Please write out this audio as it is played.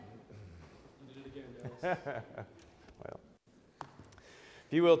Well,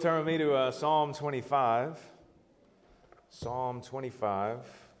 if you will turn with me to Psalm 25. Psalm 25.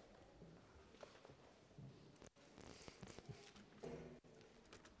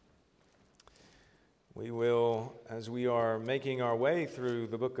 We will, as we are making our way through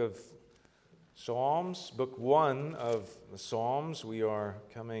the book of Psalms, book 1 of the Psalms, we are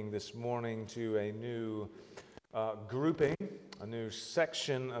coming this morning to a new grouping, a new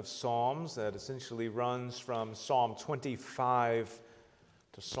section of Psalms that essentially runs from Psalm 25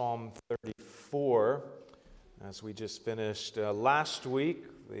 to Psalm 34. As we just finished last week,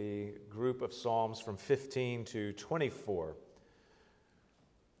 the group of Psalms from 15 to 24.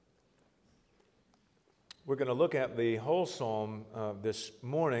 We're going to look at the whole psalm this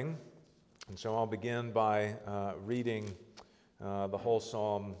morning, and so I'll begin by reading the whole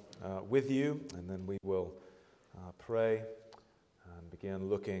psalm with you, and then we will pray and begin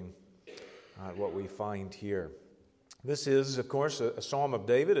looking at what we find here. This is, of course, a psalm of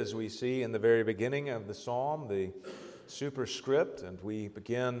David, as we see in the very beginning of the psalm, the superscript, and we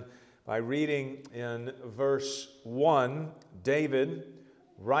begin by reading in verse 1, David,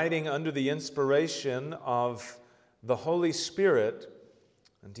 writing under the inspiration of the Holy Spirit,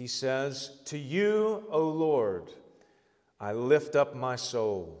 and he says, "To you, O Lord, I lift up my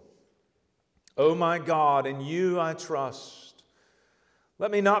soul. O my God, in you I trust.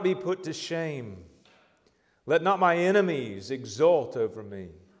 Let me not be put to shame. Let not my enemies exult over me.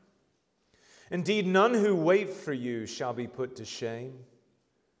 Indeed, none who wait for you shall be put to shame.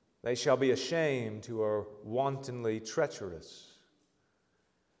 They shall be ashamed who are wantonly treacherous.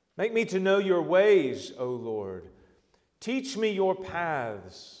 Make me to know your ways, O Lord. Teach me your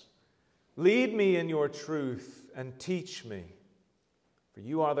paths. Lead me in your truth and teach me. For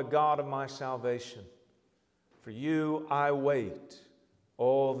you are the God of my salvation. For you I wait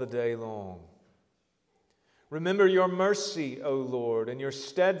all the day long. Remember your mercy, O Lord, and your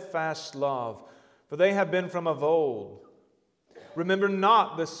steadfast love, for they have been from of old. Remember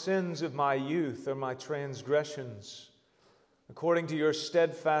not the sins of my youth or my transgressions. According to your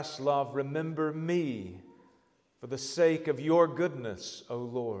steadfast love, remember me for the sake of your goodness, O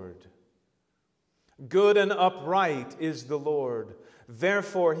Lord. Good and upright is the Lord.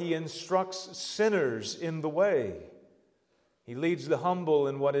 Therefore he instructs sinners in the way. He leads the humble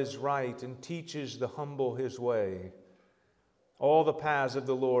in what is right and teaches the humble his way. All the paths of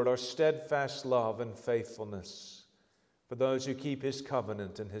the Lord are steadfast love and faithfulness for those who keep his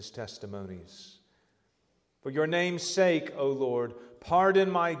covenant and his testimonies. For your name's sake, O Lord, pardon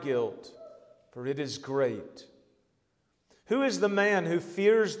my guilt, for it is great. Who is the man who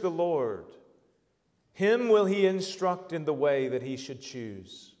fears the Lord? Him will he instruct in the way that he should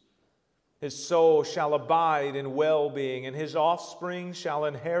choose. His soul shall abide in well-being, and his offspring shall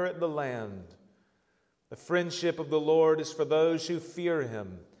inherit the land. The friendship of the Lord is for those who fear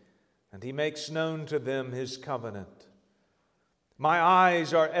him, and he makes known to them his covenant. My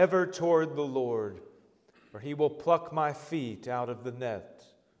eyes are ever toward the Lord, for he will pluck my feet out of the net.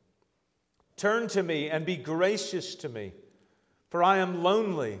 Turn to me and be gracious to me, for I am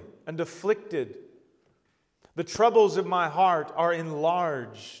lonely and afflicted. The troubles of my heart are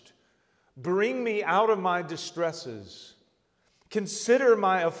enlarged. Bring me out of my distresses. Consider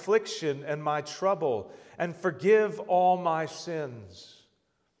my affliction and my trouble, and forgive all my sins.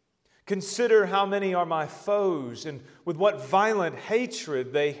 Consider how many are my foes, and with what violent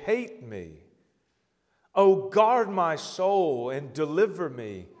hatred they hate me. O guard my soul and deliver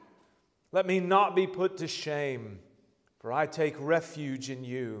me. Let me not be put to shame, for I take refuge in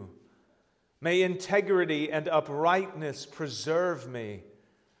you. May integrity and uprightness preserve me,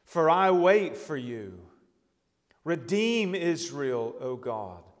 for I wait for you. Redeem Israel, O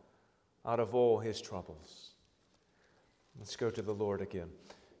God, out of all his troubles." Let's go to the Lord again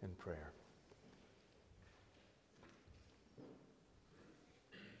in prayer.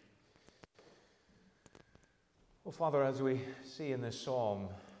 Well, Father, as we see in this psalm,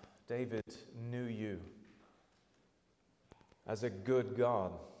 David knew you as a good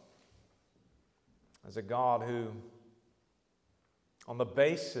God, as a God who, on the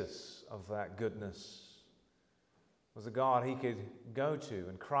basis of that goodness, was a God he could go to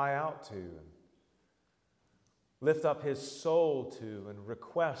and cry out to and lift up his soul to and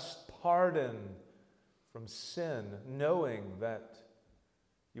request pardon from sin, knowing that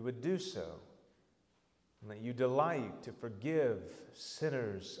you would do so, and that you delight to forgive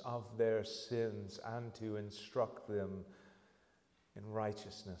sinners of their sins and to instruct them in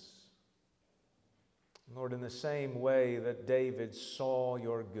righteousness. Lord, in the same way that David saw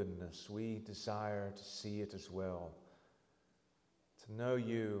your goodness, we desire to see it as well. To know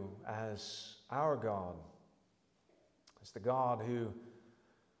you as our God, as the God who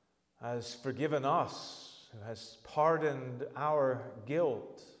has forgiven us, who has pardoned our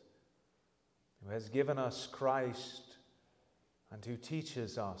guilt, who has given us Christ, and who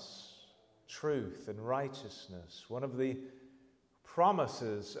teaches us truth and righteousness. One of the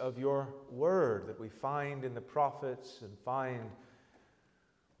promises of your word that we find in the prophets and find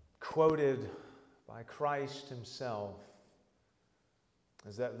quoted by Christ himself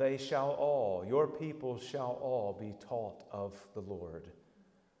is that they shall all, your people shall all be taught of the Lord.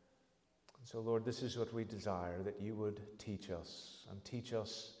 And so, Lord, this is what we desire, that you would teach us, and teach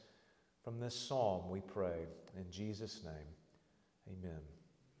us from this psalm, we pray. In Jesus' name, amen.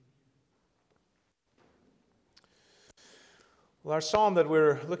 Well, our psalm that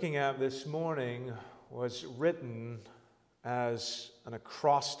we're looking at this morning was written as an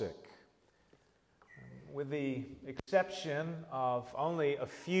acrostic, with the exception of only a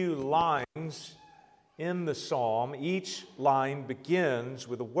few lines in the psalm. Each line begins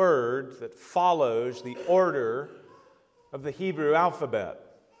with a word that follows the order of the Hebrew alphabet.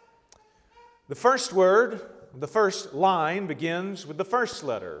 The first word, the first line, begins with the first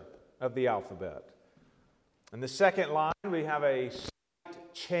letter of the alphabet. In the second line, we have a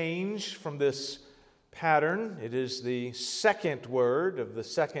slight change from this pattern. It is the second word of the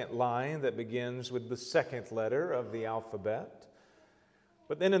second line that begins with the second letter of the alphabet.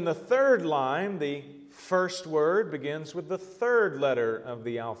 But then in the third line, the first word begins with the third letter of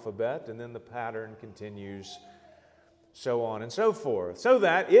the alphabet, and then the pattern continues so on and so forth. So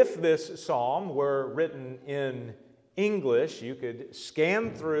that if this psalm were written in English, you could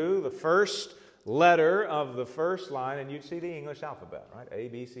scan through the first letter of the first line and you'd see the English alphabet, right? A,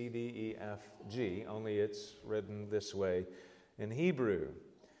 B, C, D, E, F, G, only it's written this way in Hebrew.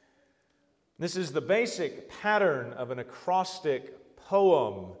 This is the basic pattern of an acrostic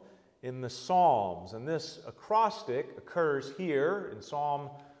poem in the Psalms, and this acrostic occurs here in Psalm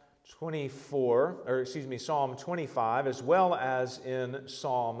 25, as well as in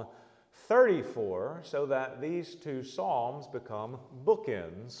Psalm 34, so that these two psalms become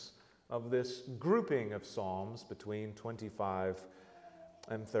bookends of this grouping of psalms between 25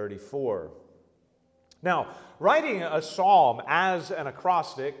 and 34. Now, writing a psalm as an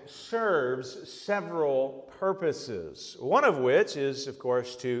acrostic serves several purposes, one of which is, of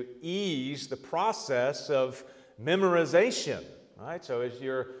course, to ease the process of memorization, right? So as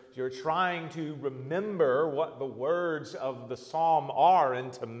you're trying to remember what the words of the psalm are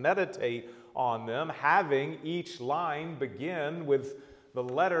and to meditate on them, having each line begin with the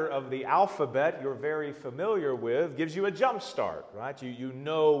letter of the alphabet you're very familiar with gives you a jump start, right? You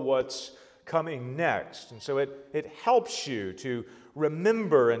know what's coming next. And so it helps you to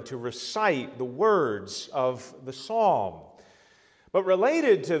remember and to recite the words of the psalm. But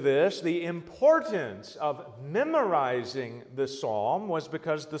related to this, the importance of memorizing the psalm was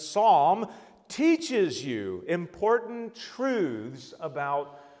because the psalm teaches you important truths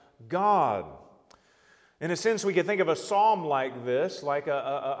about God. In a sense, we could think of a psalm like this, like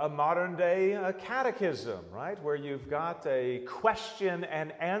a modern-day catechism, right? Where you've got a question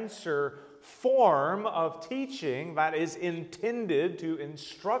and answer form of teaching that is intended to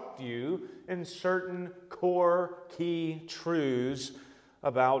instruct you in certain core key truths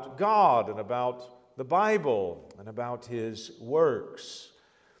about God and about the Bible and about His works.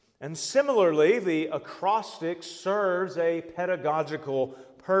 And similarly, the acrostic serves a pedagogical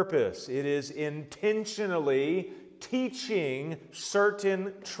purpose. It is intentionally teaching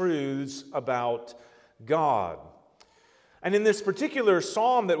certain truths about God. And in this particular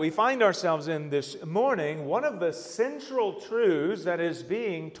psalm that we find ourselves in this morning, one of the central truths that is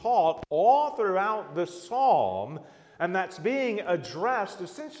being taught all throughout the psalm, and that's being addressed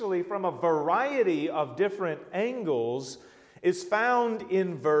essentially from a variety of different angles, is found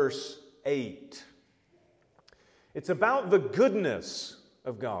in verse 8. It's about the goodness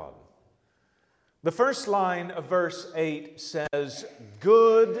of God. The first line of verse 8 says,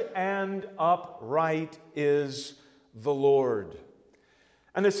 "Good and upright is the Lord."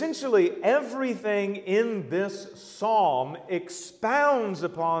 And essentially everything in this psalm expounds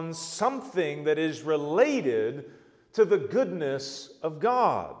upon something that is related to the goodness of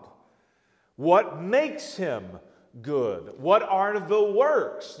God. What makes Him good? What are the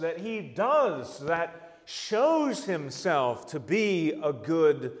works that He does that shows Himself to be a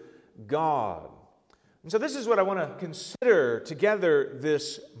good God? And so this is what I want to consider together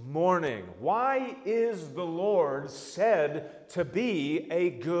this morning. Why is the Lord said to be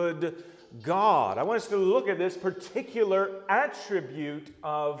a good God? I want us to look at this particular attribute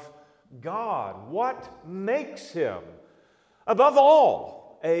of God. What makes Him, above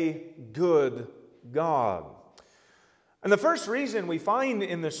all, a good God. And the first reason we find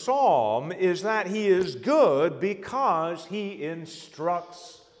in the psalm is that He is good because He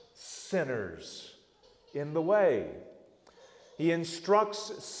instructs sinners in the way. He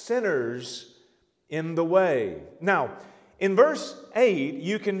instructs sinners in the way. Now, in verse 8,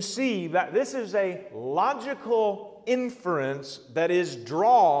 you can see that this is a logical inference that is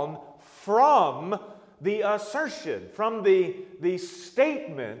drawn from the assertion, from the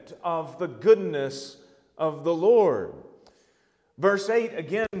statement of the goodness of the Lord. Verse 8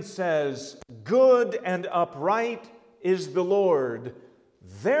 again says, "Good and upright is the Lord,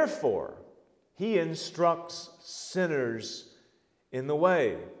 therefore He instructs sinners in the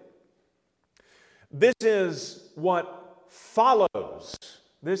way." This is what follows.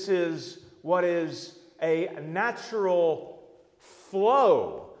 This is what is a natural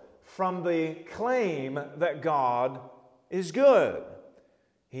flow from the claim that God is good.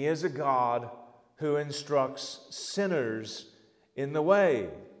 He is a God who instructs sinners in the way.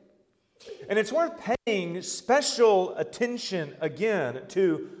 And it's worth paying special attention again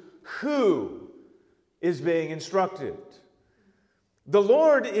to who is being instructed. The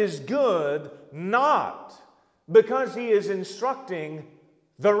Lord is good not because He is instructing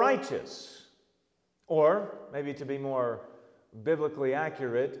the righteous. Or, maybe to be more biblically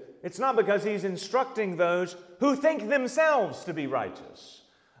accurate, it's not because He's instructing those who think themselves to be righteous,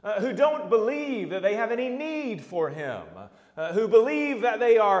 who don't believe that they have any need for Him, who believe that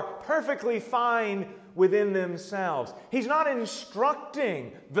they are perfectly fine within themselves. He's not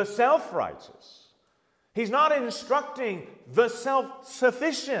instructing the self-righteous. He's not instructing the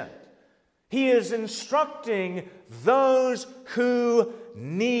self-sufficient. He is instructing those who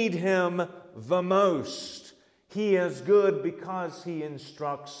need Him the most. He is good because He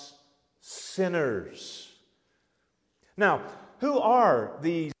instructs sinners. Now, who are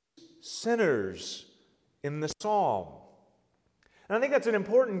these sinners in the psalm? And I think that's an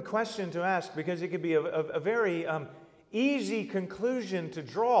important question to ask because it could be a very easy conclusion to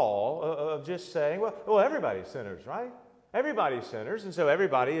draw of just saying, well, everybody's sinners, right? Everybody's sinners, and so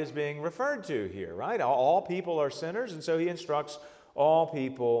everybody is being referred to here, right? All people are sinners, and so He instructs all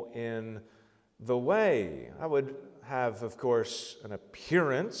people in the way. I would have, of course, an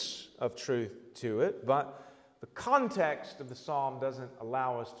appearance of truth to it, but the context of the psalm doesn't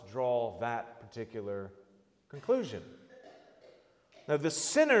allow us to draw that particular conclusion. Now, the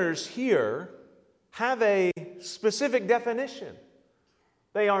sinners here have a specific definition.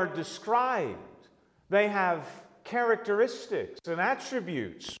 They are described. They have characteristics and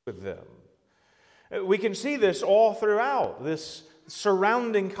attributes with them. We can see this all throughout this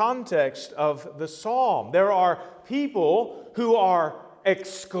surrounding context of the psalm. There are people who are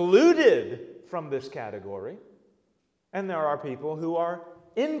excluded from this category, and there are people who are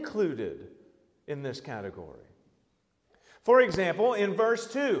included in this category. For example, in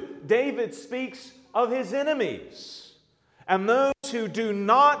verse 2, David speaks of his enemies and those who do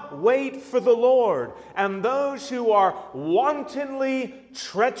not wait for the Lord and those who are wantonly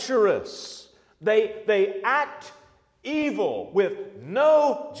treacherous. They act evil with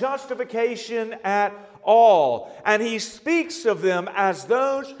no justification at all. And he speaks of them as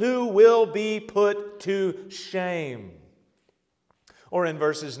those who will be put to shame. Or in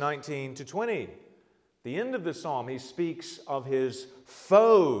verses 19 to 20, the end of the psalm, he speaks of his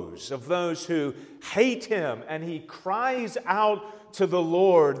foes, of those who hate him, and he cries out to the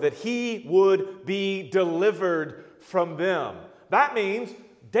Lord that he would be delivered from them. That means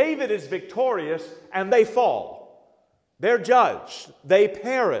David is victorious and they fall. They're judged. They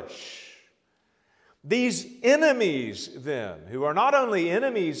perish. These enemies, then, who are not only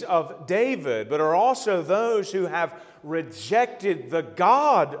enemies of David, but are also those who have rejected the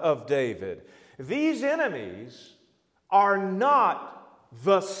God of David, these enemies are not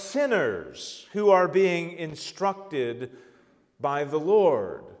the sinners who are being instructed by the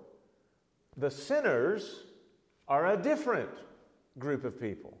Lord. The sinners are a different group of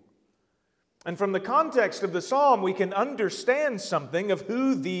people. And from the context of the psalm, we can understand something of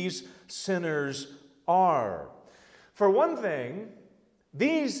who these sinners are. For one thing,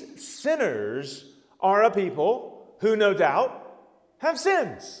 these sinners are a people who no doubt have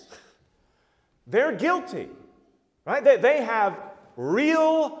sins. They're guilty, right? They have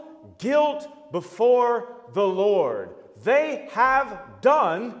real guilt before the Lord. They have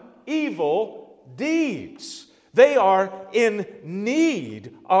done evil deeds. They are in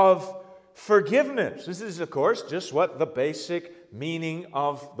need of forgiveness. This is, of course, just what the basic meaning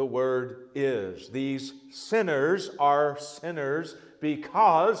of the word is. These sinners are sinners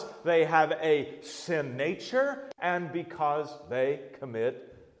because they have a sin nature and because they commit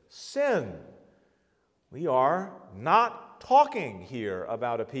sin. We are not talking here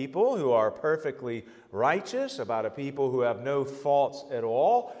about a people who are perfectly righteous, about a people who have no faults at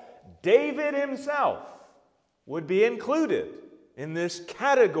all. David himself would be included in this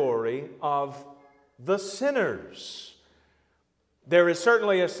category of the sinners. There is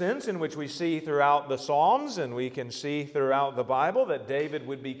certainly a sense in which we see throughout the Psalms, and we can see throughout the Bible, that David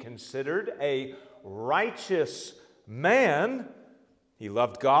would be considered a righteous man. He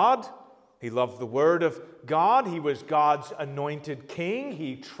loved God. He loved the Word of God. He was God's anointed king.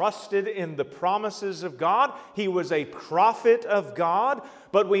 He trusted in the promises of God. He was a prophet of God.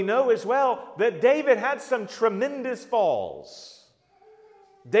 But we know as well that David had some tremendous falls.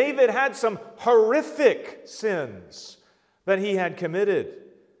 David had some horrific sins that he had committed.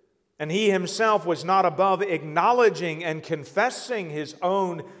 And he himself was not above acknowledging and confessing his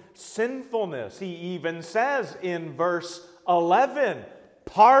own sinfulness. He even says in verse 11,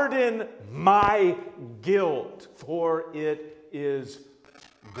 "Pardon my guilt, for it is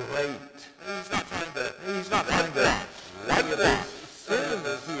great." He's not trying to wipe his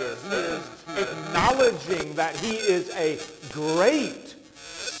sins here. He is acknowledging that he is a great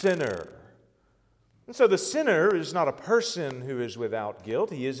sinner. And so the sinner is not a person who is without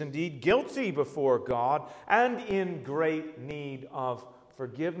guilt. He is indeed guilty before God and in great need of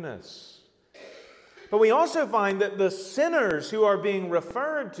forgiveness. But we also find that the sinners who are being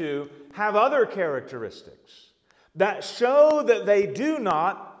referred to have other characteristics that show that they do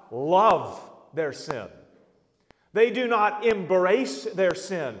not love their sin. They do not embrace their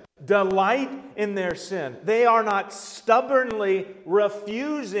sin, delight in their sin. They are not stubbornly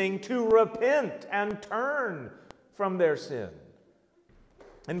refusing to repent and turn from their sin.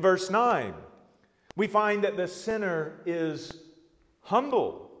 In verse 9, we find that the sinner is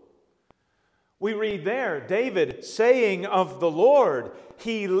humble. We read there, David saying of the Lord,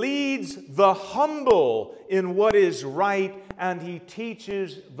 "He leads the humble in what is right, and He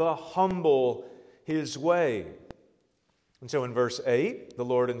teaches the humble His way." And so in verse 8, the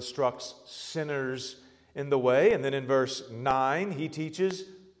Lord instructs sinners in the way. And then in verse 9, He teaches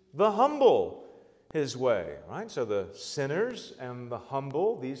the humble His way. Right? So the sinners and the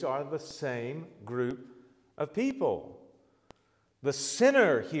humble, these are the same group of people. The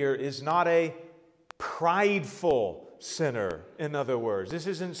sinner here is not a prideful sinner, in other words. This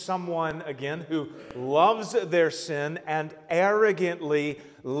isn't someone, again, who loves their sin and arrogantly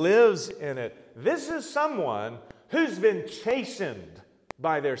lives in it. This is someone who's been chastened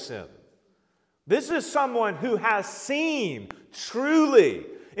by their sin. This is someone who has seen truly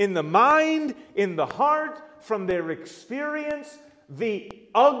in the mind, in the heart, from their experience, the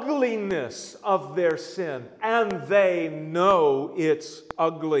ugliness of their sin. And they know it's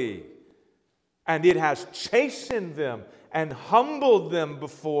ugly. And it has chastened them and humbled them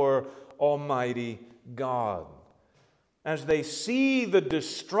before Almighty God. As they see the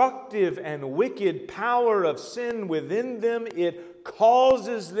destructive and wicked power of sin within them, it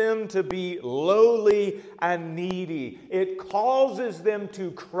causes them to be lowly and needy. It causes them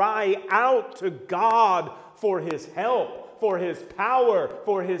to cry out to God for His help, for His power,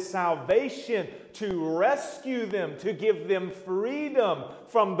 for His salvation, to rescue them, to give them freedom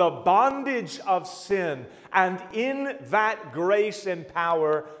from the bondage of sin. And in that grace and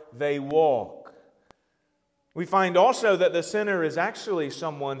power they walk. We find also that the sinner is actually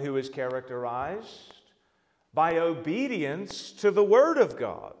someone who is characterized by obedience to the Word of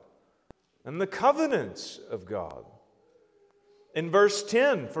God and the covenants of God. In verse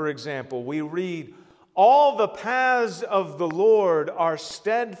 10, for example, we read, "All the paths of the Lord are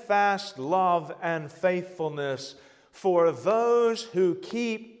steadfast love and faithfulness for those who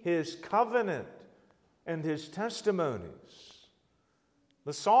keep His covenant and His testimonies."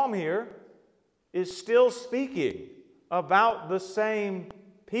 The psalm here is still speaking about the same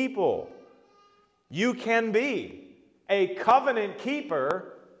people. You can be a covenant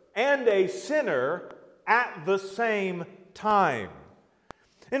keeper and a sinner at the same time.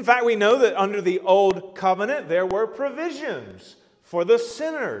 In fact, we know that under the Old Covenant there were provisions for the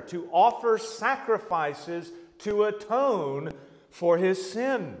sinner to offer sacrifices to atone for his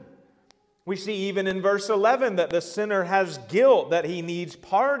sin. We see even in verse 11 that the sinner has guilt that he needs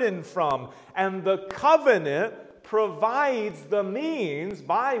pardon from, and the covenant provides the means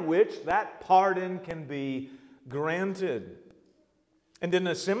by which that pardon can be granted. And in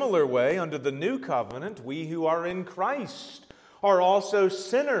a similar way, under the new covenant, we who are in Christ are also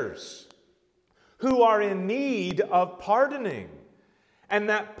sinners who are in need of pardoning. And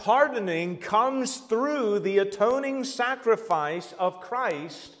that pardoning comes through the atoning sacrifice of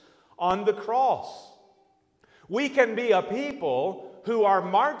Christ on the cross. We can be a people who are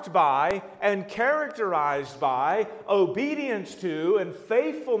marked by and characterized by obedience to and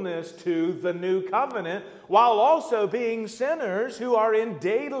faithfulness to the new covenant, while also being sinners who are in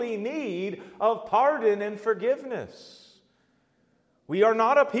daily need of pardon and forgiveness. We are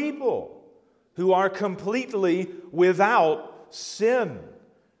not a people who are completely without sin.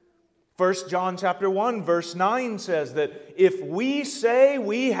 1 John chapter 1 verse 9 says that if we say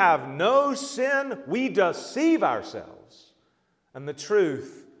we have no sin, we deceive ourselves, and the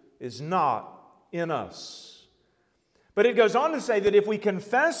truth is not in us. But it goes on to say that if we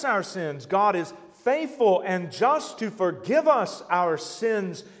confess our sins, God is faithful and just to forgive us our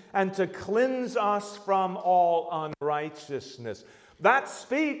sins and to cleanse us from all unrighteousness. That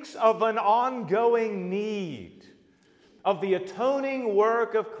speaks of an ongoing need of the atoning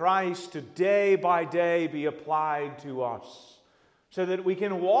work of Christ to day by day be applied to us, so that we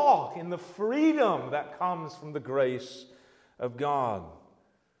can walk in the freedom that comes from the grace of God.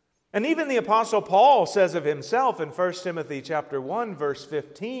 And even the Apostle Paul says of himself in 1 Timothy chapter 1, verse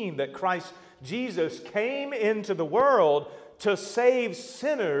 15, that Christ Jesus came into the world to save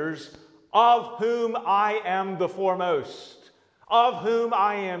sinners, of whom I am the foremost, of whom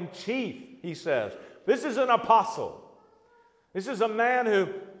I am chief, he says. This is an apostle. This is a man who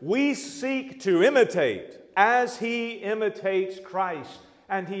we seek to imitate as he imitates Christ.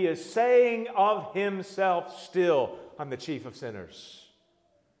 And he is saying of himself still, I'm the chief of sinners.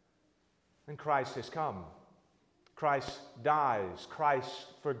 And Christ has come. Christ dies. Christ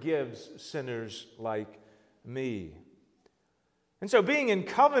forgives sinners like me. And so being in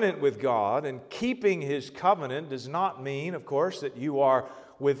covenant with God and keeping His covenant does not mean, of course, that you are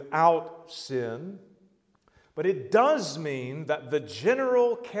without sin. But it does mean that the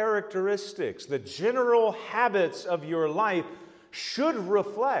general characteristics, the general habits of your life should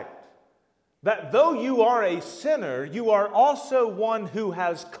reflect that though you are a sinner, you are also one who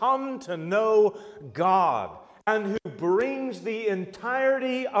has come to know God and who brings the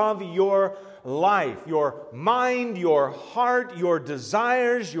entirety of your life, your mind, your heart, your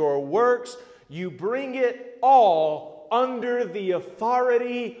desires, your works, you bring it all under the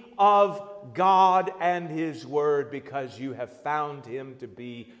authority of God and His Word, because you have found Him to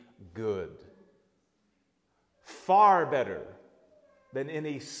be good. Far better than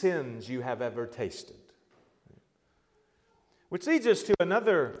any sins you have ever tasted. Which leads us to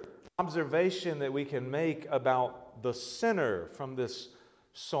another observation that we can make about the sinner from this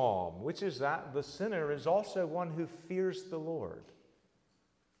psalm, which is that the sinner is also one who fears the Lord.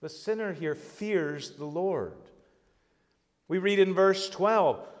 The sinner here fears the Lord. We read in verse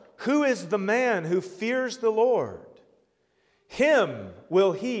 12, "Who is the man who fears the Lord? Him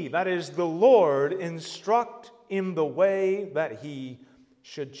will He," that is the Lord, "instruct in the way that he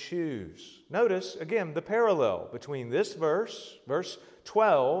should choose." Notice, again, the parallel between this verse, verse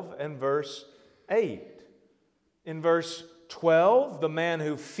 12, and verse 8. In verse 12, the man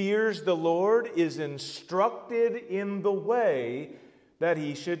who fears the Lord is instructed in the way that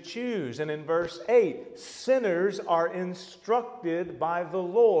he should choose. And in verse 8, sinners are instructed by the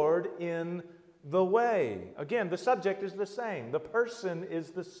Lord in the way. Again, the subject is the same. The person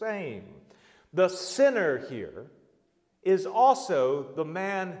is the same. The sinner here is also the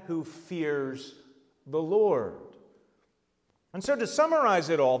man who fears the Lord. And so to summarize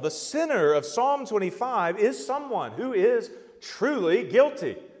it all, the sinner of Psalm 25 is someone who is truly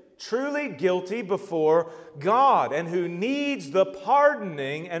guilty before God, and who needs the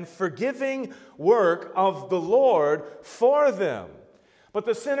pardoning and forgiving work of the Lord for them. But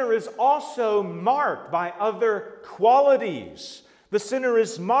the sinner is also marked by other qualities. The sinner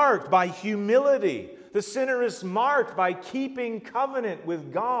is marked by humility. The sinner is marked by keeping covenant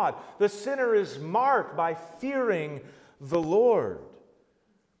with God. The sinner is marked by fearing the Lord.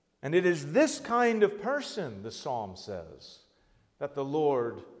 And it is this kind of person, the psalm says, that the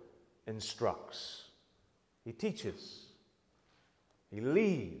Lord instructs. He teaches. He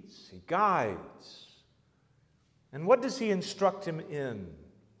leads. He guides. And what does He instruct him in?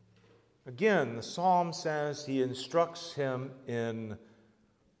 Again, the psalm says He instructs him in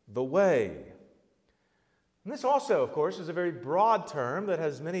the way. And this also, of course, is a very broad term that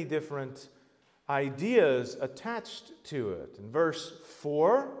has many different ideas attached to it. In verse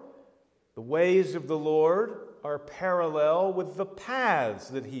 4, the ways of the Lord are parallel with the paths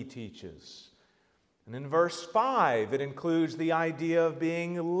that He teaches. And in verse 5, it includes the idea of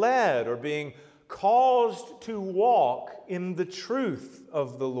being led or being caused to walk in the truth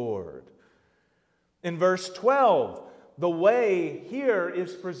of the Lord. In verse 12, the way here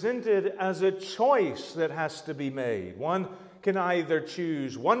is presented as a choice that has to be made. One can either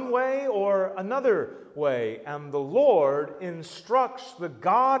choose one way or another way, and the Lord instructs the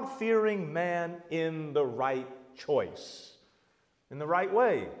God-fearing man in the right choice, in the right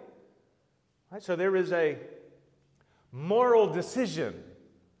way. Right? So there is a moral decision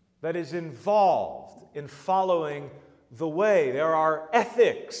that is involved in following the way. There are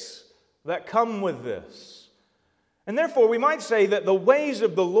ethics that come with this. And therefore, we might say that the ways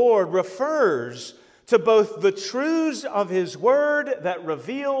of the Lord refers to both the truths of His Word that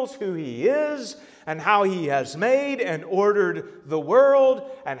reveals who He is and how He has made and ordered the world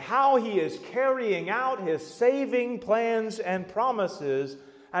and how He is carrying out His saving plans and promises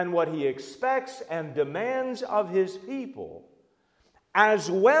and what He expects and demands of His people,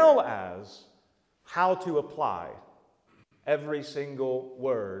 as well as how to apply every single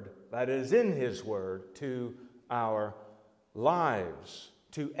word that is in His Word to our lives,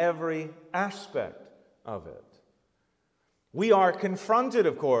 to every aspect of it. We are confronted,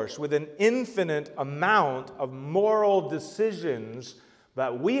 of course, with an infinite amount of moral decisions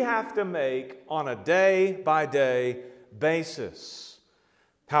that we have to make on a day-by-day basis.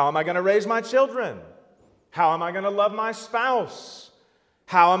 How am I going to raise my children? How am I going to love my spouse?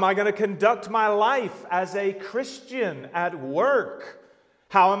 How am I going to conduct my life as a Christian at work?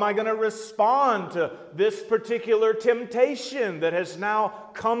 How am I going to respond to this particular temptation that has now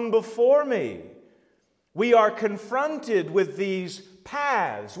come before me? We are confronted with these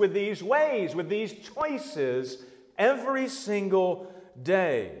paths, with these ways, with these choices every single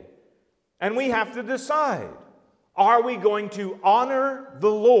day. And we have to decide, are we going to honor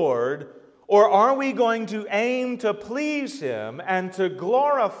the Lord, or are we going to aim to please Him and to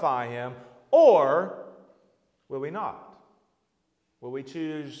glorify Him, or will we not? Will we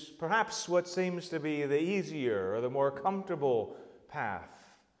choose perhaps what seems to be the easier or the more comfortable path,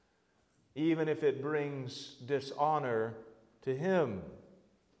 even if it brings dishonor to Him?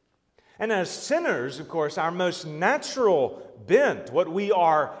 And as sinners, of course, our most natural bent, what we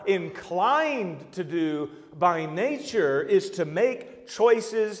are inclined to do by nature, is to make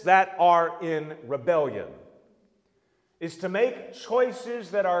choices that are in rebellion, is to make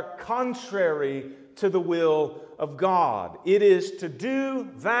choices that are contrary to the will of God. It is to do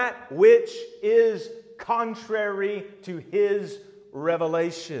that which is contrary to His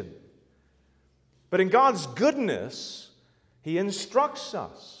revelation. But in God's goodness, He instructs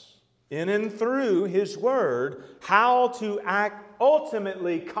us in and through His Word how to act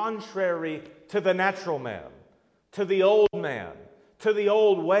ultimately contrary to the natural man, to the old man, to the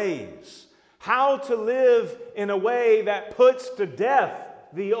old ways. How to live in a way that puts to death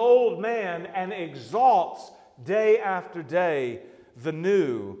the old man and exalts day after day the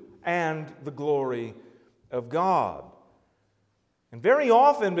new and the glory of God. And very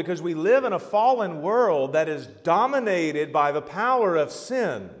often, because we live in a fallen world that is dominated by the power of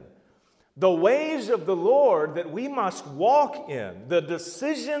sin, the ways of the Lord that we must walk in, the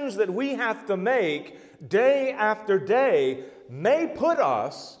decisions that we have to make day after day, may put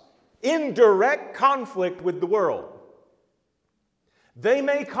us in direct conflict with the world. They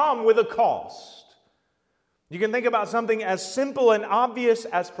may come with a cost. You can think about something as simple and obvious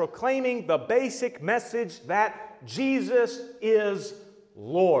as proclaiming the basic message that Jesus is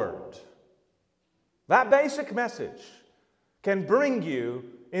Lord. That basic message can bring you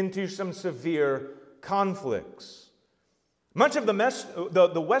into some severe conflicts. Much of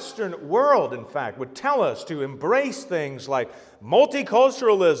the Western world, in fact, would tell us to embrace things like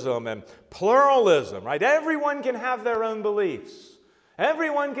multiculturalism and pluralism, right? Everyone can have their own beliefs.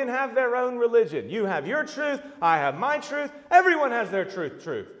 Everyone can have their own religion. You have your truth, I have my truth. Everyone has their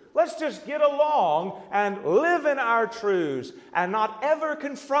truth. Let's just get along and live in our truths and not ever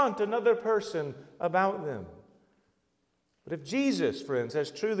confront another person about them. But if Jesus, friends, has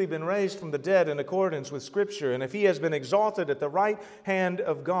truly been raised from the dead in accordance with Scripture, and if He has been exalted at the right hand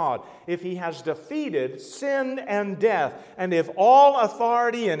of God, if He has defeated sin and death, and if all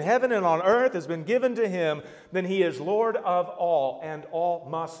authority in heaven and on earth has been given to Him, then He is Lord of all, and all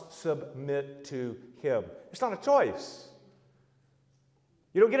must submit to Him. It's not a choice.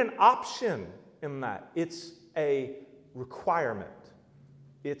 You don't get an option in that. It's a requirement.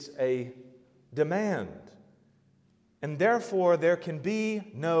 It's a demand. And therefore, there can be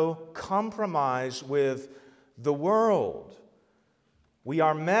no compromise with the world. We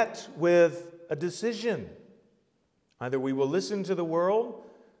are met with a decision. Either we will listen to the world,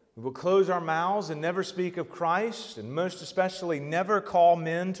 we will close our mouths and never speak of Christ, and most especially never call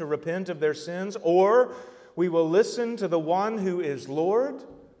men to repent of their sins, or we will listen to the one who is Lord,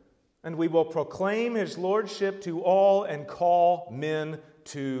 and we will proclaim His lordship to all and call men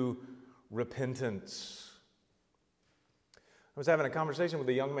to repentance. I was having a conversation with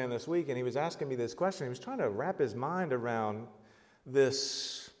a young man this week, and he was asking me this question. He was trying to wrap his mind around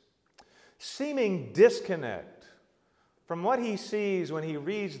this seeming disconnect from what he sees when he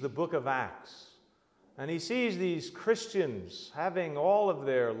reads the book of Acts. And he sees these Christians having all of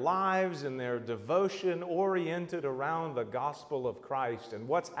their lives and their devotion oriented around the gospel of Christ. And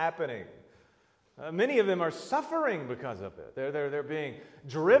what's happening? Many of them are suffering because of it. They're being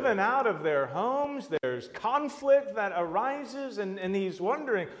driven out of their homes. There's conflict that arises. And he's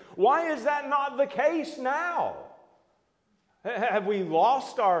wondering, why is that not the case now? Have we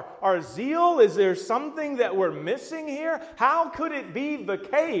lost our zeal? Is there something that we're missing here? How could it be the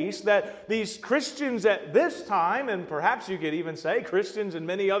case that these Christians at this time, and perhaps you could even say Christians in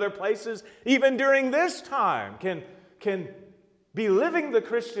many other places, even during this time, can be living the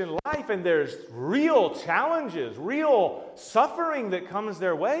Christian life, and there's real challenges, real suffering that comes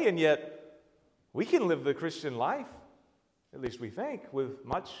their way, and yet we can live the Christian life, at least we think, with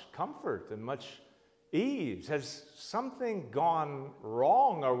much comfort and much ease? Has something gone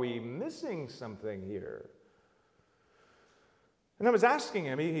wrong? Are we missing something here? And I was asking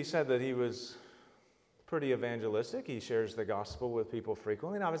him, he said that he was pretty evangelistic. He shares the gospel with people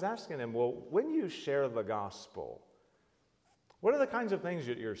frequently. And I was asking him, well, when you share the gospel, what are the kinds of things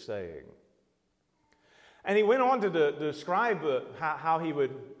that you're saying? And he went on to describe how he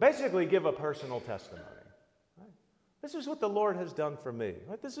would basically give a personal testimony. This is what the Lord has done for me.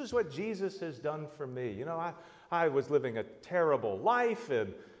 This is what Jesus has done for me. You know, I was living a terrible life,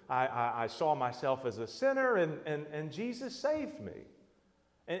 and I saw myself as a sinner, and Jesus saved me.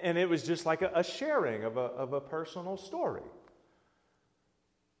 And it was just like a sharing of a personal story.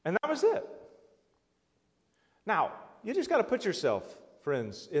 And that was it. Now, you just got to put yourself,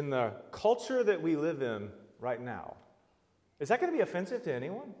 friends, in the culture that we live in right now. Is that going to be offensive to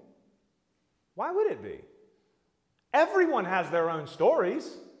anyone? Why would it be? Everyone has their own stories,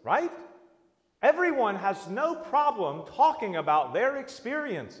 right? Everyone has no problem talking about their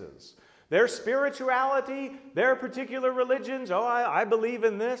experiences, their spirituality, their particular religions. Oh, I believe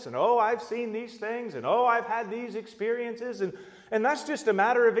in this, and oh, I've seen these things, and oh, I've had these experiences, and that's just a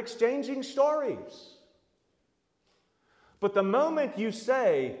matter of exchanging stories. But the moment you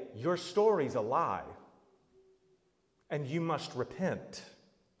say, your story's a lie, and you must repent,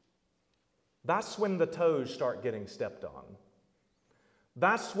 that's when the toes start getting stepped on.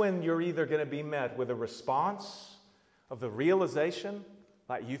 That's when you're either going to be met with a response of the realization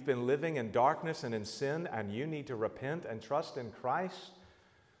that you've been living in darkness and in sin and you need to repent and trust in Christ,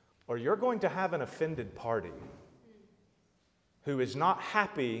 or you're going to have an offended party who is not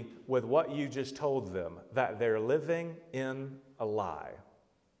happy with what you just told them, that they're living in a lie.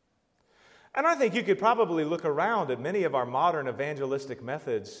 And I think you could probably look around at many of our modern evangelistic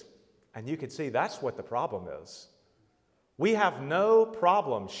methods, and you could see that's what the problem is. We have no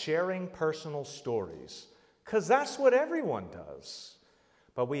problem sharing personal stories, because that's what everyone does.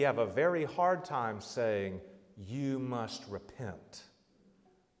 But we have a very hard time saying, you must repent.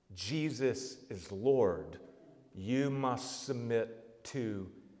 Jesus is Lord. You must submit to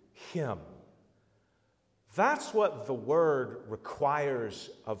Him. That's what the Word requires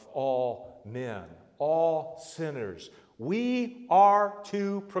of all men, all sinners. We are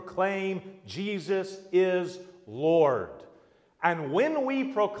to proclaim Jesus is Lord. And when we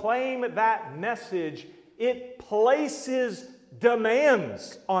proclaim that message, it places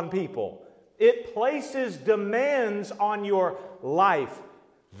demands on people. It places demands on your life.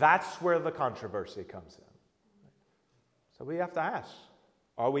 That's where the controversy comes in. So we have to ask,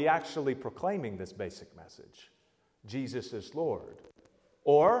 are we actually proclaiming this basic message? Jesus is Lord.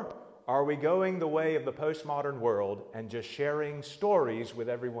 Or are we going the way of the postmodern world and just sharing stories with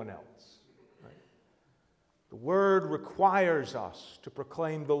everyone else? Right? The Word requires us to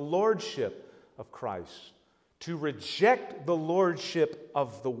proclaim the lordship of Christ, to reject the lordship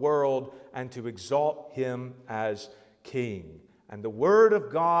of the world, and to exalt Him as King. And the Word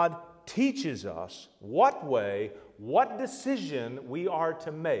of God teaches us what way, what decision we are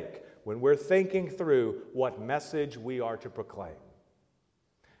to make when we're thinking through what message we are to proclaim.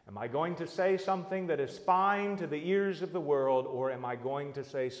 Am I going to say something that is fine to the ears of the world, or am I going to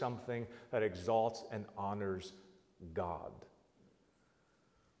say something that exalts and honors God?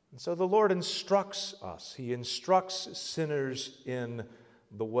 And so the Lord instructs us. He instructs sinners in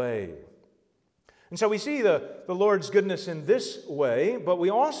the way. And so we see the Lord's goodness in this way, but we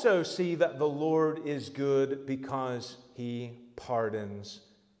also see that the Lord is good because He pardons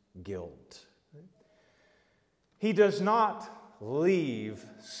guilt. He does not leave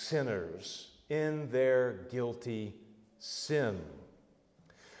sinners in their guilty sin.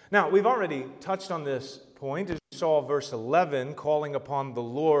 Now, we've already touched on this point as we saw verse 11, calling upon the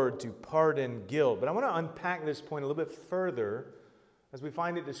Lord to pardon guilt. But I want to unpack this point a little bit further as we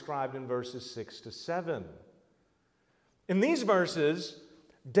find it described in verses 6 to 7. In these verses,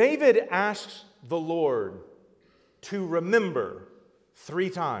 David asks the Lord to remember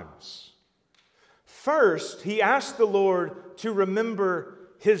 3 times. First, he asks the Lord to remember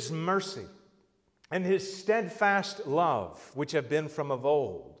His mercy and His steadfast love, which have been from of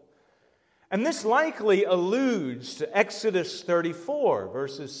old. And this likely alludes to Exodus 34,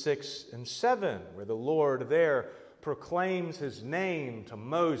 verses 6 and 7, where the Lord there proclaims His name to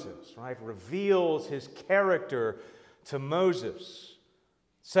Moses, right? Reveals His character to Moses,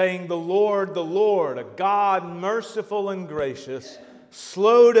 saying, the Lord, a God merciful and gracious,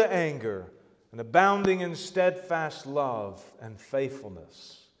 slow to anger, and abounding in steadfast love and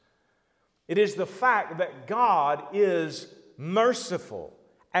faithfulness. It is the fact that God is merciful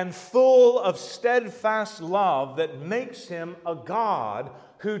and full of steadfast love that makes Him a God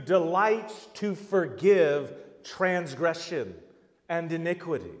who delights to forgive transgression and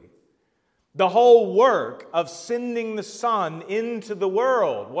iniquity. The whole work of sending the Son into the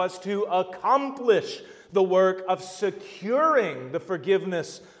world was to accomplish the work of securing the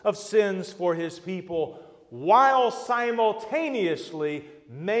forgiveness of sins for His people, while simultaneously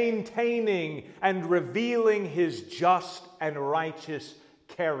maintaining and revealing His just and righteous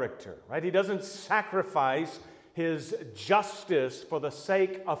character. Right? He doesn't sacrifice His justice for the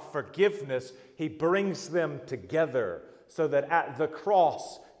sake of forgiveness. He brings them together so that at the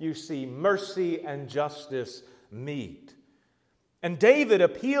cross you see mercy and justice meet. And David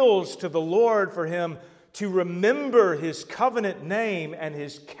appeals to the Lord for him to remember His covenant name and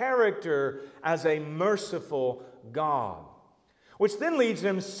His character as a merciful God. Which then leads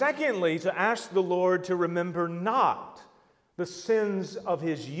him, secondly, to ask the Lord to remember not the sins of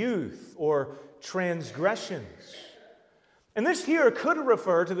his youth or transgressions. And this here could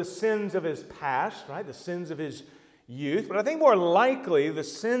refer to the sins of his past, right? The sins of his youth. But I think more likely the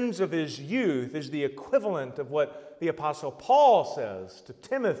sins of his youth is the equivalent of what the Apostle Paul says to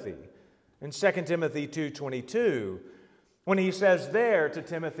Timothy in 2 Timothy 2:22, when he says there to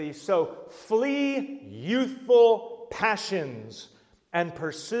Timothy, so flee youthful passions and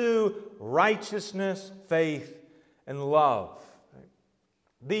pursue righteousness, faith, and love.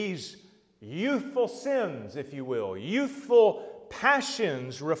 These youthful sins, if you will, youthful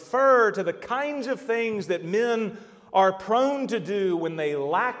passions refer to the kinds of things that men are prone to do when they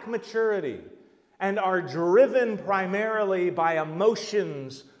lack maturity and are driven primarily by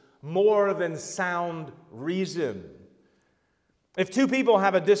emotions more than sound reason. If 2 people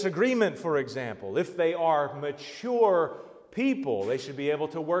have a disagreement, for example, if they are mature people, they should be able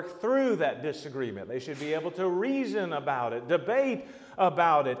to work through that disagreement. They should be able to reason about it, debate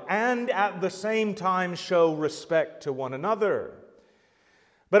about it, and at the same time show respect to one another.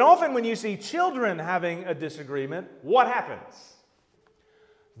 But often when you see children having a disagreement, what happens?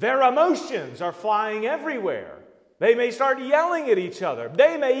 Their emotions are flying everywhere. They may start yelling at each other.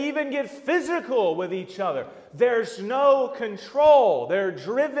 They may even get physical with each other. There's no control. They're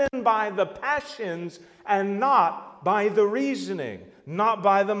driven by the passions and not by the reasoning, not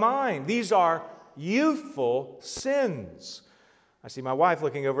by the mind. These are youthful sins. I see my wife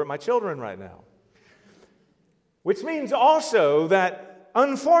looking over at my children right now. Which means also that,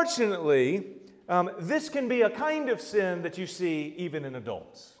 unfortunately, this can be a kind of sin that you see even in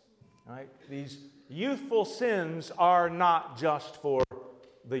adults. Right? These youthful sins are not just for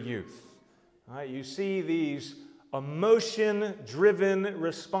the youth. Right? You see these emotion-driven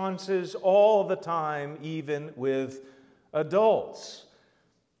responses all the time, even with adults.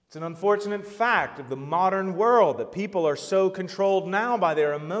 It's an unfortunate fact of the modern world that people are so controlled now by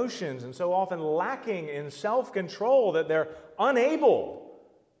their emotions and so often lacking in self-control that they're unable,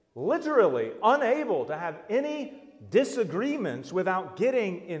 literally unable, to have any disagreements without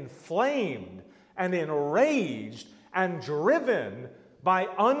getting inflamed and enraged and driven by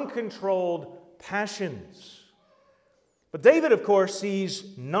uncontrolled passions. But David, of course,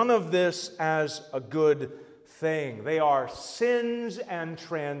 sees none of this as a good thing. They are sins and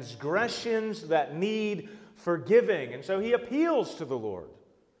transgressions that need forgiving. And so he appeals to the Lord.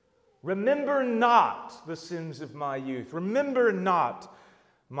 Remember not the sins of my youth. Remember not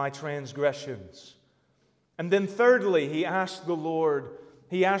my transgressions. And then thirdly, he asked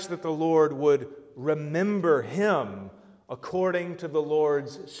that the Lord would remember him according to the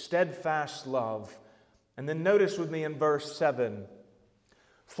Lord's steadfast love. And then notice with me in verse 7,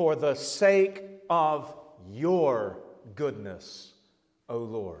 for the sake of your goodness, O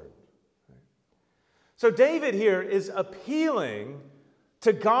Lord. So David here is appealing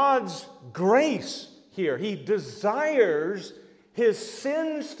to God's grace here. He desires his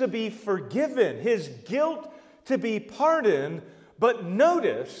sins to be forgiven, his guilt to be pardoned, but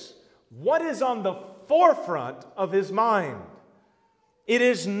notice what is on the forefront of his mind. It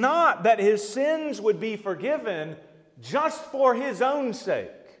is not that his sins would be forgiven just for his own sake.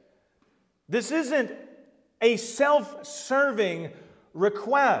 This isn't a self-serving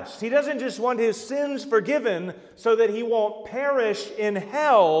request. He doesn't just want his sins forgiven so that he won't perish in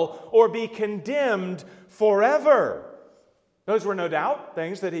hell or be condemned forever. Those were no doubt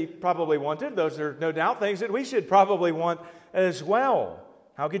things that he probably wanted. Those are no doubt things that we should probably want as well.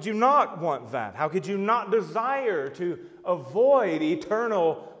 How could you not want that? How could you not desire to avoid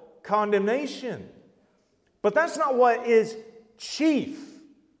eternal condemnation? But that's not what is chief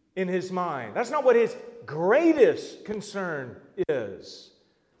in his mind. That's not what his greatest concern is.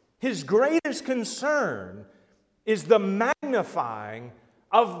 His greatest concern is the magnifying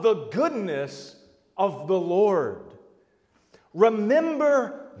of the goodness of the Lord.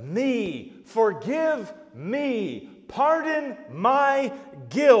 Remember me, forgive me, pardon my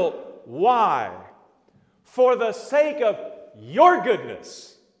guilt. Why? For the sake of your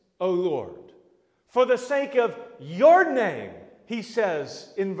goodness, O Lord. For the sake of your name, he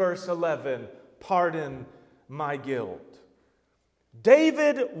says in verse 11, pardon my guilt.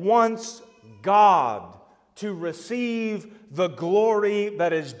 David wants God to receive the glory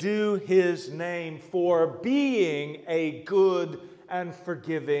that is due his name for being a good and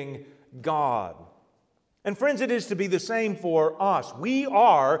forgiving God. And friends, it is to be the same for us. We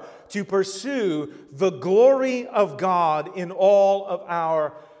are to pursue the glory of God in all of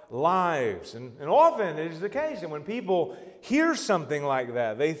our lives. And often it is the case that when people hear something like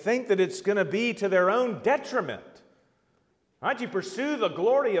that, they think that it's going to be to their own detriment. Right? You pursue the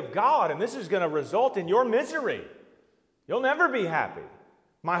glory of God, and this is going to result in your misery. You'll never be happy.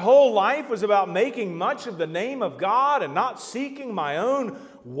 My whole life was about making much of the name of God and not seeking my own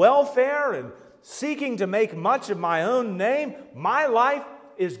welfare and seeking to make much of my own name. My life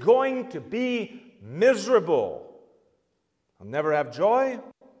is going to be miserable. I'll never have joy.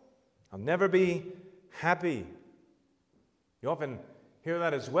 I'll never be happy. You often hear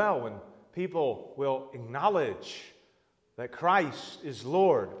that as well when people will acknowledge that Christ is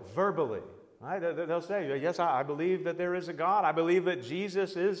Lord verbally. Right? They'll say, yes, I believe that there is a God. I believe that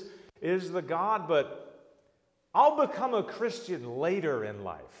Jesus is the God, but I'll become a Christian later in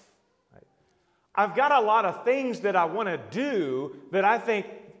life. Right? I've got a lot of things that I want to do that I think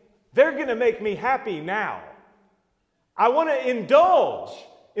they're going to make me happy now. I want to indulge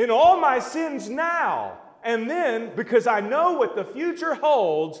in all my sins now. And then, because I know what the future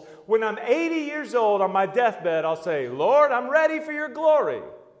holds, when I'm 80 years old on my deathbed, I'll say, Lord, I'm ready for your glory.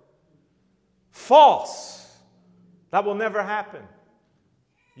 False. That will never happen.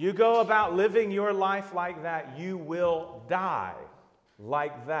 You go about living your life like that, you will die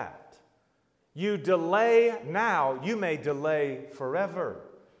like that. You delay now, you may delay forever.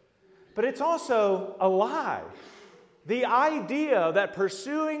 But it's also a lie. The idea that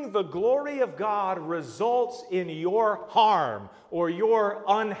pursuing the glory of God results in your harm or your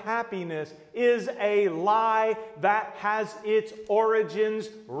unhappiness is a lie that has its origins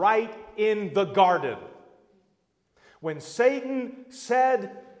right in the garden. When Satan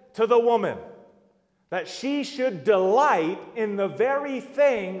said to the woman that she should delight in the very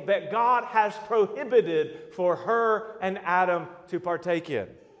thing that God has prohibited for her and Adam to partake in.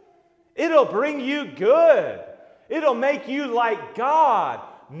 It'll bring you good. It'll make you like God,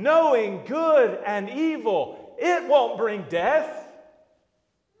 knowing good and evil. It won't bring death.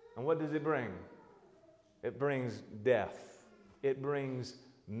 And what does it bring? It brings death. It brings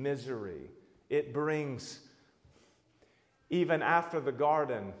misery. It brings, even after the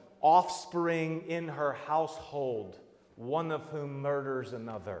garden, offspring in her household, one of whom murders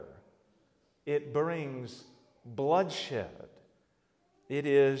another. It brings bloodshed. It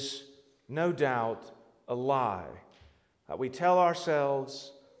is, no doubt, a lie that we tell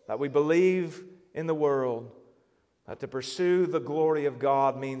ourselves, that we believe in the world, that to pursue the glory of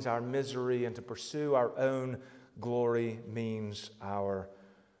God means our misery, and to pursue our own glory means our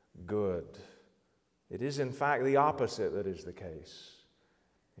good. It is, in fact, the opposite that is the case.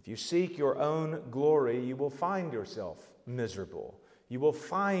 If you seek your own glory, you will find yourself miserable. You will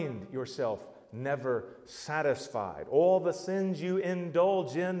find yourself never satisfied. All the sins you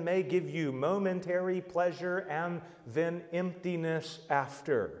indulge in may give you momentary pleasure and then emptiness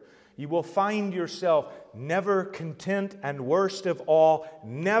after. You will find yourself never content, and worst of all,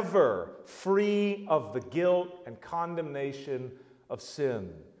 never free of the guilt and condemnation of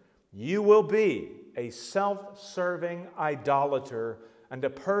sin. You will be a self-serving idolater and a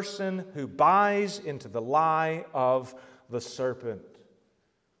person who buys into the lie of the serpent.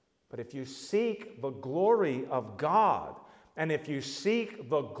 But if you seek the glory of God, and if you seek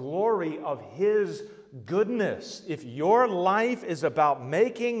the glory of His goodness, if your life is about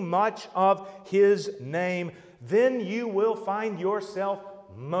making much of His name, then you will find yourself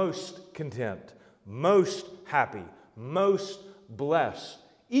most content, most happy, most blessed,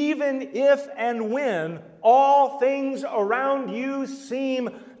 even if and when all things around you seem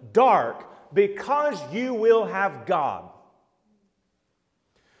dark, because you will have God.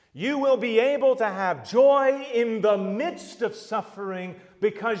 You will be able to have joy in the midst of suffering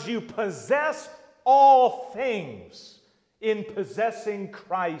because you possess all things in possessing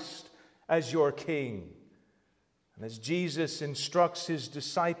Christ as your King. And as Jesus instructs His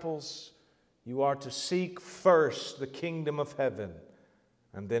disciples, you are to seek first the kingdom of heaven,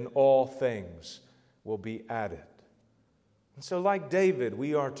 and then all things will be added. And so, like David,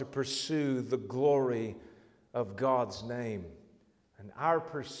 we are to pursue the glory of God's name. And our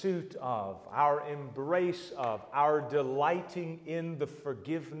pursuit of, our embrace of, our delighting in the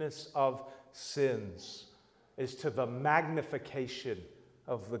forgiveness of sins is to the magnification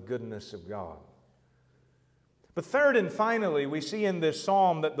of the goodness of God. But third and finally, we see in this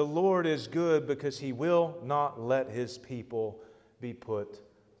psalm that the Lord is good because He will not let His people be put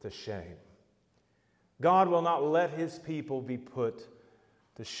to shame. God will not let His people be put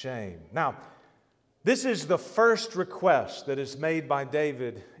to shame. Now, this is the first request that is made by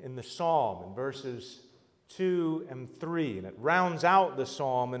David in the psalm in verses 2 and 3, and it rounds out the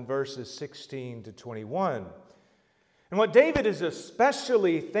psalm in verses 16 to 21. And what David is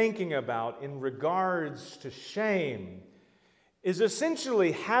especially thinking about in regards to shame is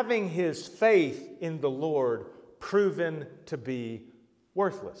essentially having his faith in the Lord proven to be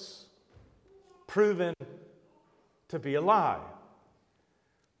worthless, proven to be a lie.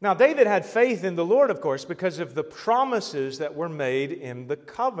 Now, David had faith in the Lord, of course, because of the promises that were made in the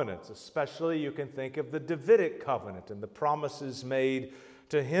covenants. Especially, you can think of the Davidic covenant and the promises made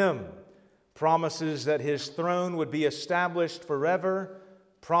to him. Promises that his throne would be established forever.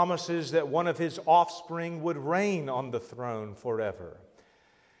 Promises that one of his offspring would reign on the throne forever.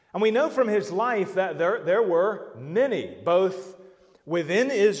 And we know from his life that there were many, both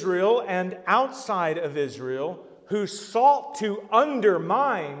within Israel and outside of Israel, who sought to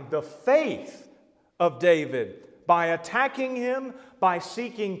undermine the faith of David by attacking him, by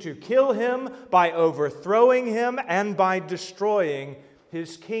seeking to kill him, by overthrowing him, and by destroying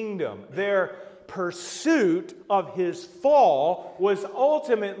his kingdom. Their pursuit of his fall was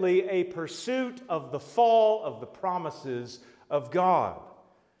ultimately a pursuit of the fall of the promises of God.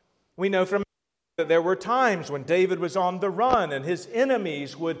 We know from that there were times when David was on the run and his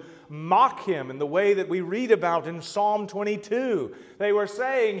enemies would mock him in the way that we read about in Psalm 22. They were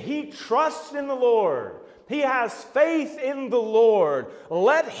saying, "He trusts in the Lord. He has faith in the Lord.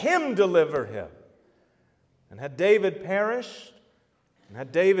 Let Him deliver him." And had David perished, and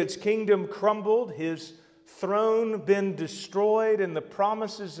had David's kingdom crumbled, his throne been destroyed, and the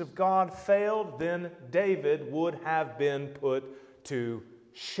promises of God failed, then David would have been put to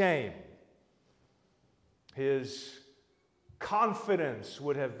shame. His confidence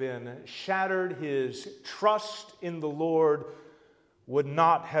would have been shattered. His trust in the Lord would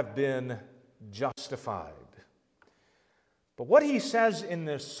not have been justified. But what he says in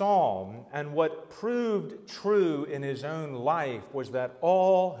this psalm, and what proved true in his own life, was that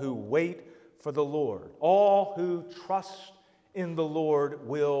all who wait for the Lord, all who trust in the Lord,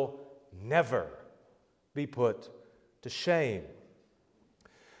 will never be put to shame.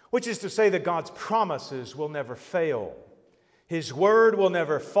 Which is to say that God's promises will never fail. His word will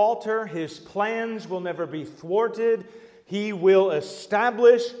never falter. His plans will never be thwarted. He will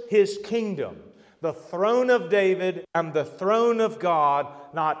establish His kingdom, the throne of David and the throne of God,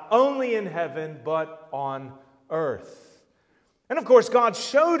 not only in heaven, but on earth. And of course, God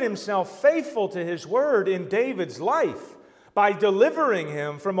showed Himself faithful to His word in David's life by delivering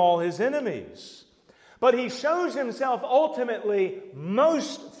him from all his enemies. But He shows Himself ultimately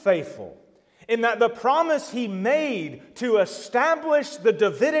most faithful in that the promise He made to establish the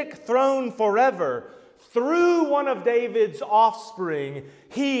Davidic throne forever through one of David's offspring,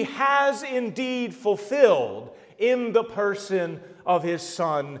 He has indeed fulfilled in the person of His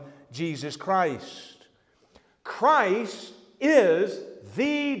Son, Jesus Christ. Christ is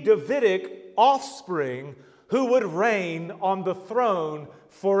the Davidic offspring who would reign on the throne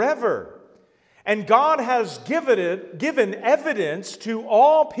forever. And God has given evidence to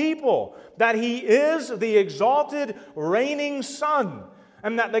all people that He is the exalted reigning Son,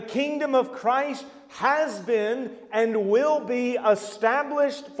 and that the kingdom of Christ has been and will be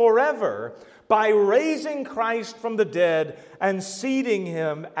established forever by raising Christ from the dead and seating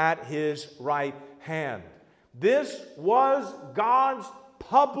him at his right hand. This was God's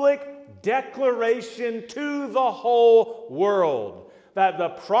public declaration to the whole world, that the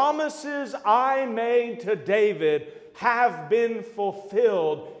promises I made to David have been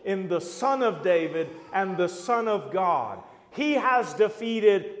fulfilled in the Son of David and the Son of God. He has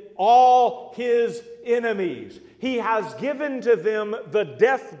defeated all his enemies. He has given to them the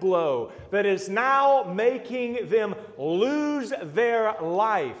death blow that is now making them lose their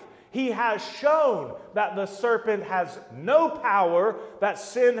life. He has shown that the serpent has no power, that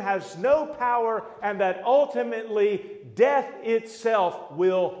sin has no power, and that ultimately death itself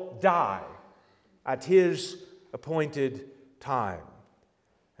will die at his appointed time.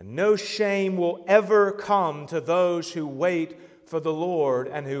 And no shame will ever come to those who wait for the Lord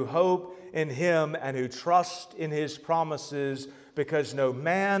and who hope in him and who trust in his promises, because no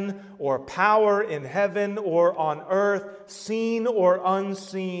man or power in heaven or on earth, seen or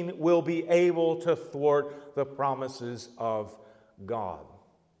unseen, will be able to thwart the promises of God.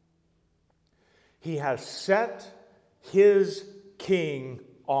 He has set his king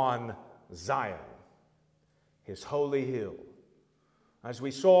on Zion, his holy hill. As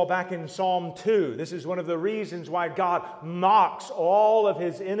we saw back in Psalm 2, this is one of the reasons why God mocks all of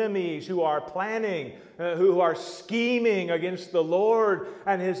his enemies who are planning, who are scheming against the Lord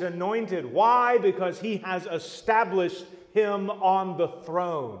and his anointed. Why? Because he has established him on the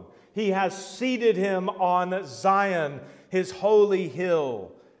throne. He has seated him on Zion, his holy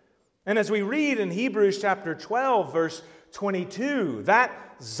hill. And as we read in Hebrews chapter 12, verse 22, that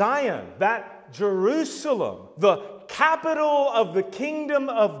Zion, that Jerusalem, the capital of the kingdom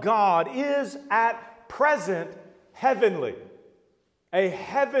of God, is at present heavenly. A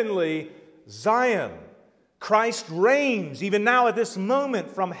heavenly Zion. Christ reigns even now at this moment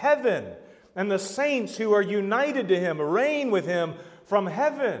from heaven, and the saints who are united to him reign with him from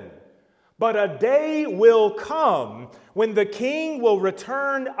heaven. But a day will come when the king will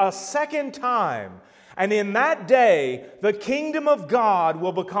return a second time, and in that day the kingdom of God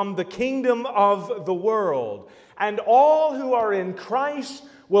will become the kingdom of the world. And all who are in Christ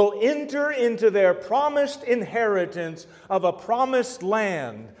will enter into their promised inheritance of a promised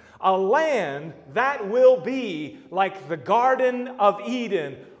land, a land that will be like the Garden of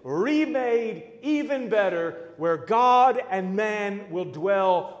Eden, remade even better, where God and man will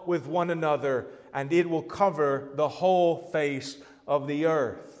dwell with one another, and it will cover the whole face of the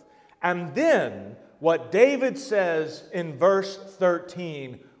earth. And then what David says in verse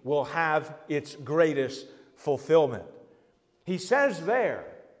 13 will have its greatest fulfillment. He says there,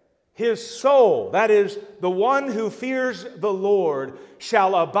 his soul, that is, the one who fears the Lord,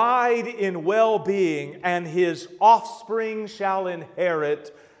 shall abide in well-being, and his offspring shall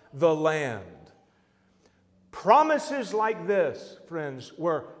inherit the land. Promises like this, friends,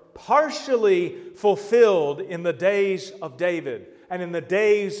 were partially fulfilled in the days of David and in the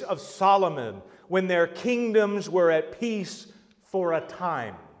days of Solomon, when their kingdoms were at peace for a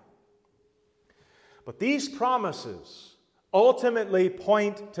time. But these promises ultimately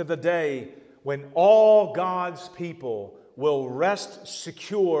point to the day when all God's people will rest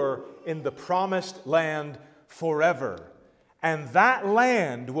secure in the promised land forever. And that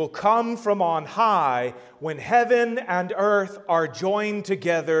land will come from on high when heaven and earth are joined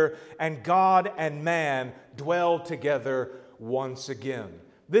together and God and man dwell together once again.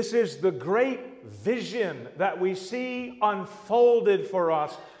 This is the great vision that we see unfolded for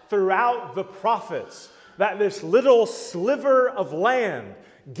us throughout the prophets, that this little sliver of land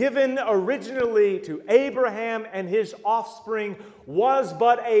given originally to Abraham and his offspring was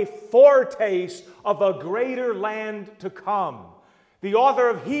but a foretaste of a greater land to come. The author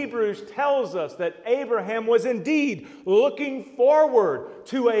of Hebrews tells us that Abraham was indeed looking forward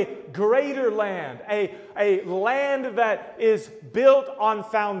to a greater land, a land that is built on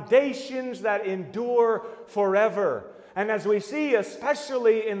foundations that endure forever. And as we see,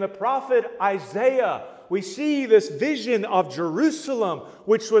 especially in the prophet Isaiah, we see this vision of Jerusalem,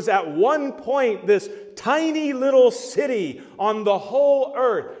 which was at one point this tiny little city on the whole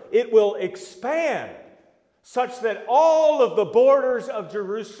earth. It will expand such that all of the borders of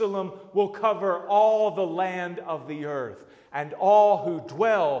Jerusalem will cover all the land of the earth. And all who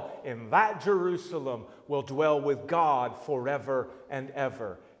dwell in that Jerusalem will dwell with God forever and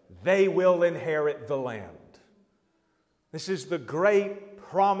ever. They will inherit the land. This is the great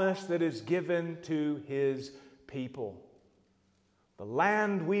promise that is given to his people. The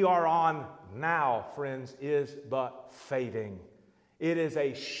land we are on now, friends, is but fading. It is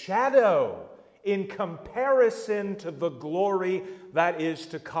a shadow in comparison to the glory that is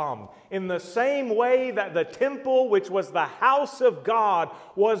to come. In the same way that the temple, which was the house of God,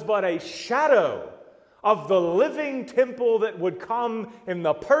 was but a shadow of the living temple that would come in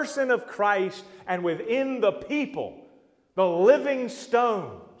the person of Christ and within the people, the living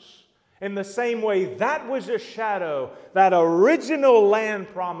stones. In the same way, that was a shadow, that original land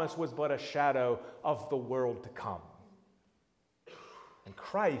promise was but a shadow of the world to come. And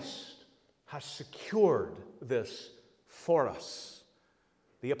Christ has secured this for us.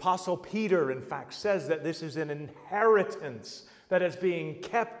 The Apostle Peter, in fact, says that this is an inheritance that is being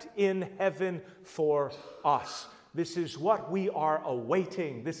kept in heaven for us. This is what we are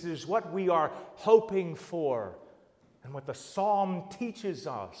awaiting. This is what we are hoping for. And what the psalm teaches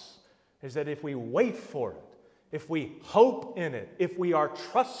us is that if we wait for it, if we hope in it, if we are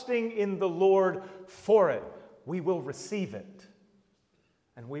trusting in the Lord for it, we will receive it.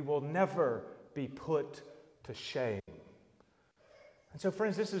 And we will never be put to shame. And so,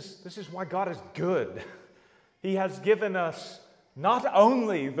 friends, this is why God is good. He has given us not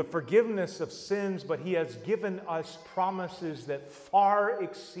only the forgiveness of sins, but He has given us promises that far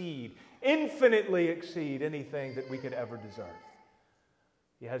exceed, infinitely exceed anything that we could ever deserve.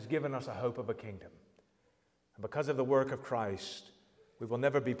 He has given us a hope of a kingdom. And because of the work of Christ, we will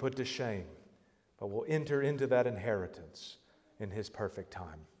never be put to shame, but will enter into that inheritance in His perfect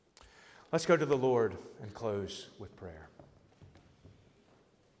time. Let's go to the Lord and close with prayer.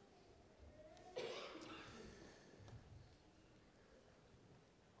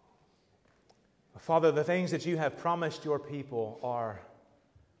 Father, the things that You have promised Your people are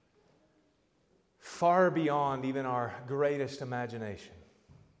far beyond even our greatest imagination.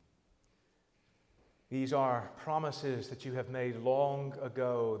 These are promises that You have made long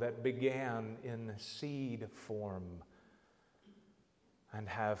ago that began in seed form and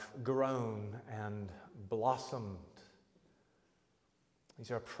have grown and blossomed. These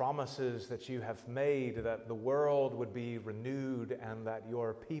are promises that You have made that the world would be renewed and that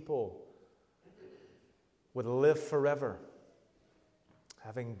Your people would live forever,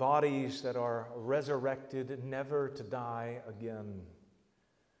 having bodies that are resurrected, never to die again.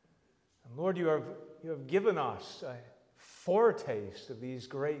 And Lord, you have given us a foretaste of these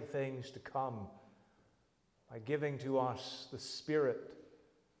great things to come by giving to us the Spirit,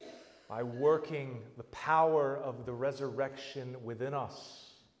 by working the power of the resurrection within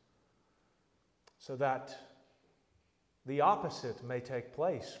us, so that the opposite may take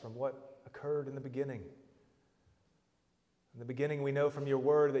place from what occurred in the beginning. In the beginning, we know from Your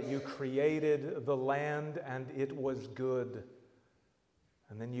word that You created the land and it was good.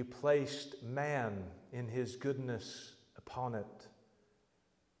 And then You placed man in his goodness upon it.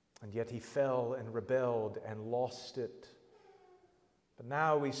 And yet he fell and rebelled and lost it. But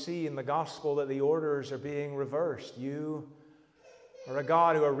now we see in the gospel that the orders are being reversed. You are a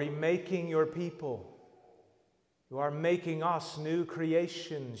God who are remaking Your people. You are making us new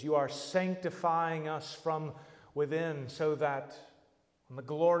creations. You are sanctifying us from within, so that on the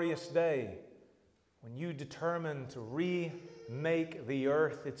glorious day, when You determine to remake the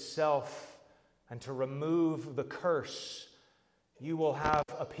earth itself and to remove the curse, You will have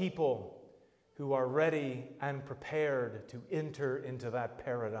a people who are ready and prepared to enter into that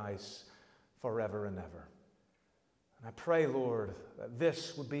paradise forever and ever. And I pray, Lord, that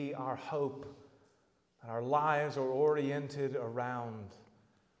this would be our hope, that our lives are oriented around,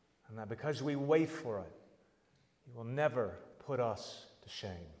 and that because we wait for it, You will never put us to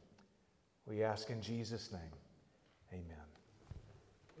shame. We ask in Jesus' name, amen.